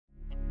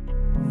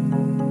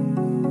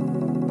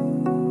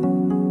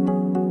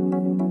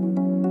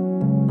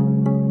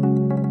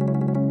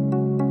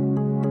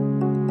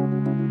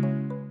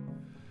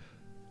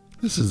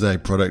This is a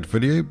product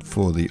video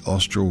for the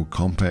Austral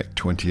Compact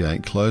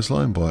 28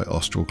 clothesline by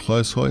Austral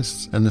Clothes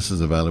Hoists, and this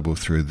is available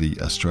through the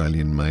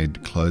Australian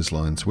Made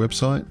Clotheslines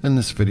website. In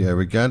this video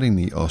regarding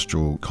the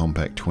Austral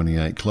Compact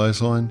 28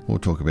 clothesline, we'll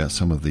talk about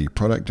some of the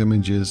product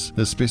images,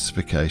 the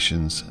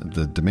specifications,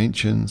 the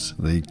dimensions,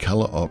 the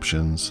color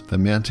options, the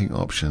mounting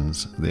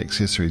options, the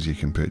accessories you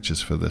can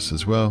purchase for this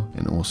as well,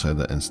 and also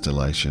the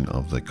installation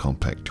of the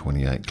Compact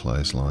 28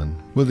 clothesline.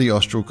 With the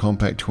Austral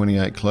Compact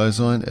 28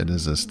 clothesline, it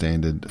is a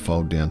standard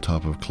fold down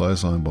type of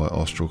clothesline by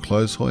Austral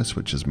Clothes Hoists,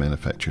 which is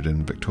manufactured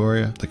in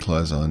Victoria. The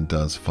clothesline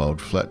does fold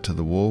flat to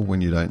the wall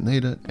when you don't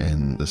need it,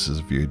 and this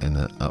is viewed in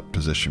an up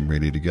position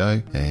ready to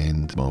go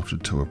and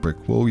bolted to a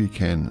brick wall. You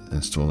can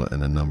install it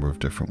in a number of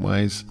different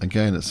ways.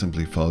 Again, it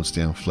simply folds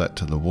down flat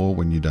to the wall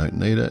when you don't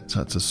need it,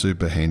 so it's a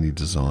super handy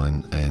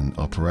design and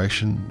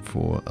operation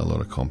for a lot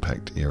of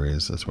compact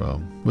areas as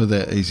well. With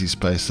that easy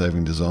space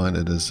saving design,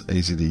 it is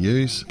easy to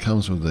use. It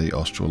comes with the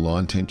Austral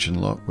line tension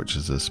lock, which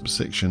is this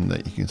section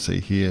that you can see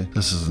here.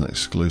 This is an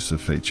exclusive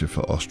feature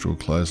for Austral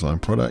clothesline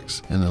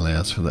products and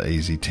allows for the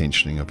easy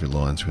tensioning of your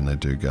lines when they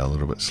do go a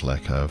little bit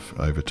slack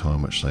over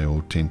time, which they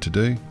all tend to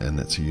do, and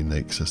that's a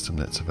unique system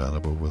that's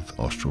available with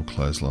Austral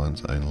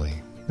clotheslines only.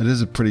 It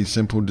is a pretty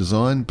simple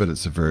design, but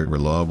it's a very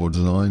reliable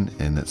design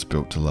and it's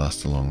built to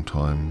last a long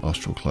time.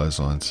 Austral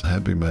clotheslines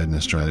have been made in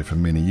Australia for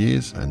many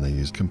years, and they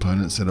use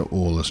components that are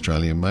all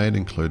Australian made,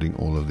 including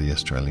all of the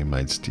Australian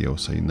made steel,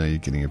 so you know you're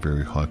getting a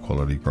very high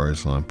quality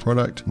clothesline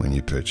product when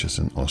you purchase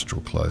an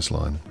Austral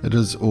clothesline. It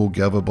is all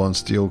Galvanised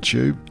Steel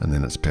tube, and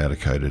then it's powder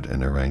coated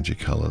in a range of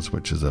colours,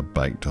 which is a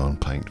baked on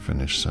paint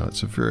finish, so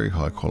it's a very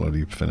high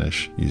quality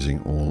finish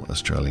using all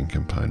Australian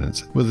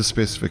components. With the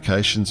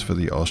specifications for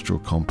the Austral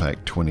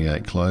Compact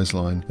 28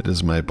 clothesline, it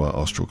is made by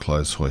Austral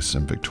Clothes Hoists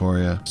in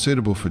Victoria,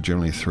 suitable for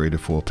generally 3 to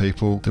 4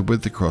 people. The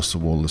width across the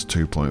wall is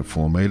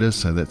 2.4 metres,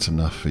 so that's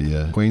enough for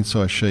your queen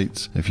size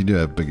sheets. If you do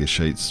have bigger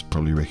sheets,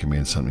 probably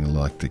recommend something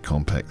like the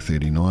Compact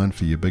 39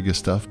 for your bigger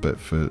stuff, but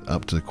for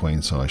up to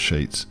queen size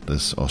sheets,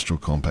 this Austral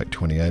Compact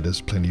 28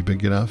 is plenty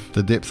big enough.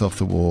 The depth off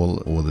the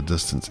wall, or the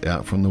distance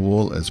out from the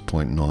wall, is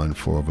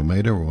 0.94 of a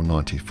metre or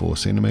 94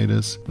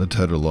 centimetres. The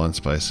total line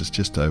space is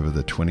just over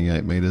the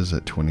 28 metres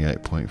at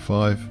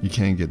 28.5. You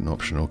can get an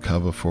optional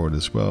cover for it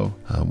as well.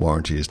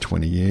 Warranty is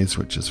 20 years,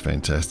 which is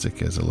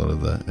fantastic, as a lot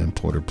of the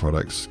imported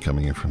products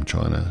coming in from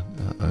China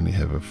only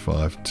have a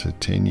 5 to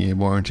 10 year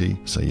warranty,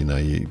 so you know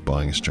you're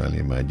buying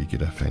Australian made, you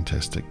get a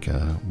fantastic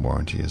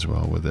warranty as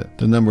well with it.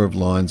 The number of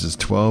lines is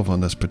 12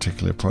 on this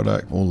particular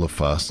product. All the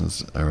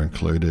fasteners are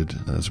included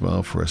as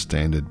well for a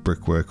standard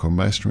brickwork or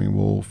masonry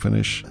wall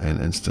finish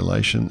and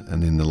installation,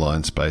 and then the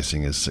line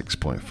spacing is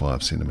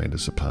 6.5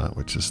 centimetres apart,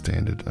 which is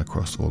standard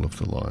across all of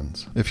the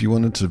lines. If you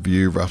wanted to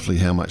view roughly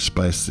how much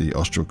space the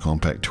Austral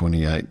Compact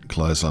 28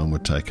 clothesline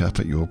would take up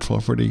at your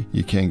property,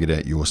 you can get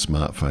out your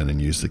smartphone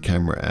and use the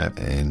camera app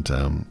and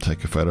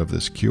take a photo of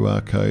this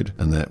QR code,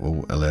 and that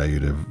will allow you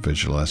to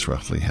visualize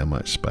roughly how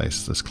much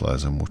space this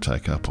clothesline will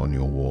take up on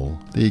your wall.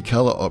 The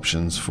color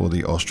options for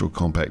the Austral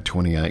Compact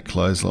 28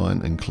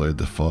 clothesline include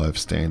the 5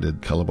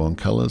 standard ColourBond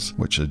colors,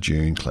 which are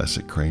Dune,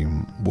 Classic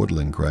Cream,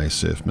 Woodland Grey,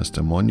 Surftmist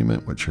and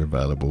Monument, which are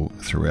available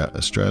throughout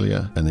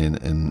Australia, and then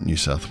in New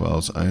South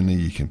Wales only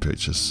you can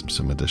purchase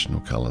some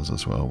additional colors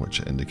as well, which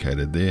are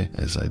indicated there,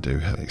 as they do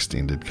have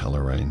extended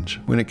color range.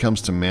 When it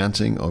comes to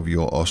mounting of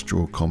your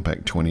Austral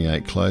Compact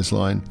 28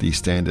 clothesline, the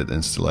standard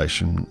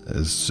installation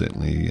is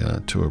certainly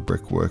to a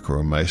brickwork or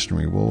a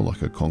masonry wall,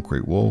 like a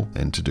concrete wall,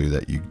 and to do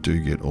that you do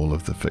get all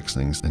of the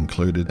fixings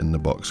included in the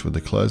box with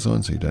the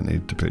clothesline, so you don't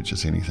need to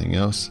purchase anything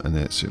else, and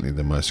that's certainly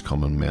the most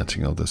common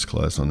mounting of this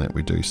clothesline that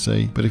we do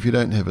see. But if you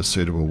don't have a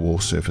suitable wall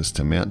surface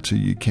to mount to,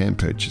 you can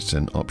purchase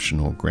an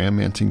optional ground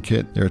mounting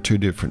kit. There are 2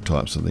 different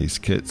types of these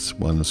kits.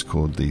 One is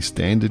called the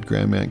standard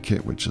ground mount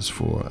kit, which is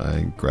for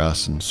a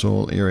grass and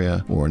soil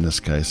area, or in this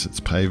case it's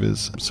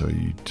pavers, so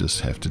you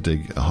just have to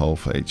dig a hole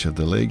for each of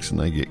the legs and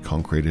they get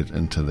concreted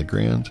into the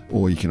ground.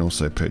 Or you can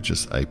also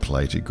purchase a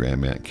plated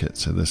ground mount kit,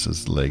 so this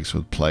is legs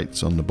with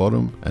plates on the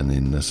bottom, and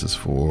then this is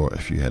for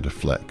if you had a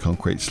flat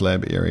concrete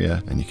slab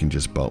area, and you can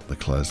just bolt the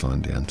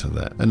clothesline down to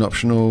that. An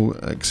optional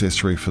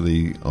accessory for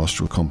the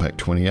Austral Compact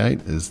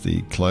 28 is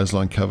the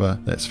clothesline cover.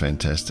 That's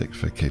fantastic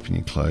for keeping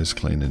your clothes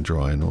clean and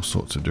dry in all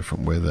sorts of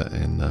different weather,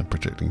 and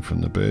protecting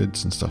from the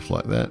birds and stuff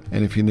like that.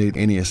 And if you need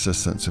any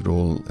assistance at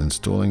all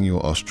installing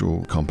your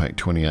Austral Compact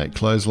 28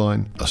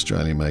 clothesline,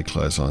 Australian Made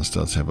Clotheslines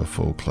does have a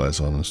full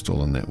clothesline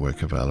installer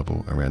network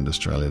available around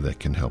Australia that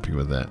can help you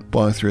with that.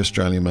 Buying through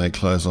Australian Made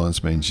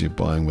Clotheslines means you're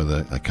buying with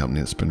a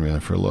company that's been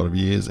around for a lot of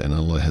years and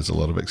has a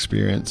lot of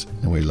experience,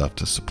 and we love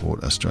to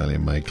support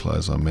Australian Made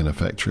clothesline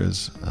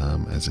manufacturers,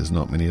 as there's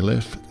not many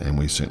left, and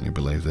we certainly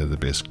believe they're the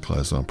best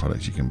clothesline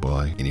products you can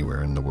buy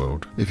anywhere in the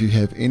world. If you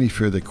have any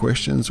further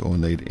questions or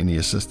need any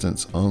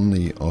assistance on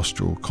the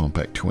Austral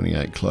Compact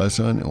 28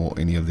 clothesline or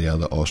any of the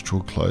other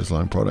Austral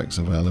clothesline products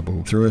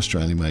available through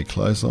Australian Made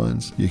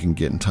Clotheslines, you can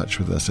get in touch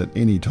with us at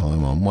any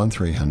time on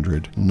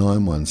 1300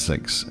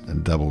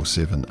 916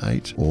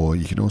 778, or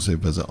you can also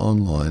visit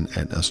online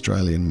at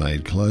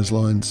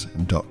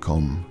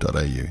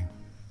australianmadeclotheslines.com.au.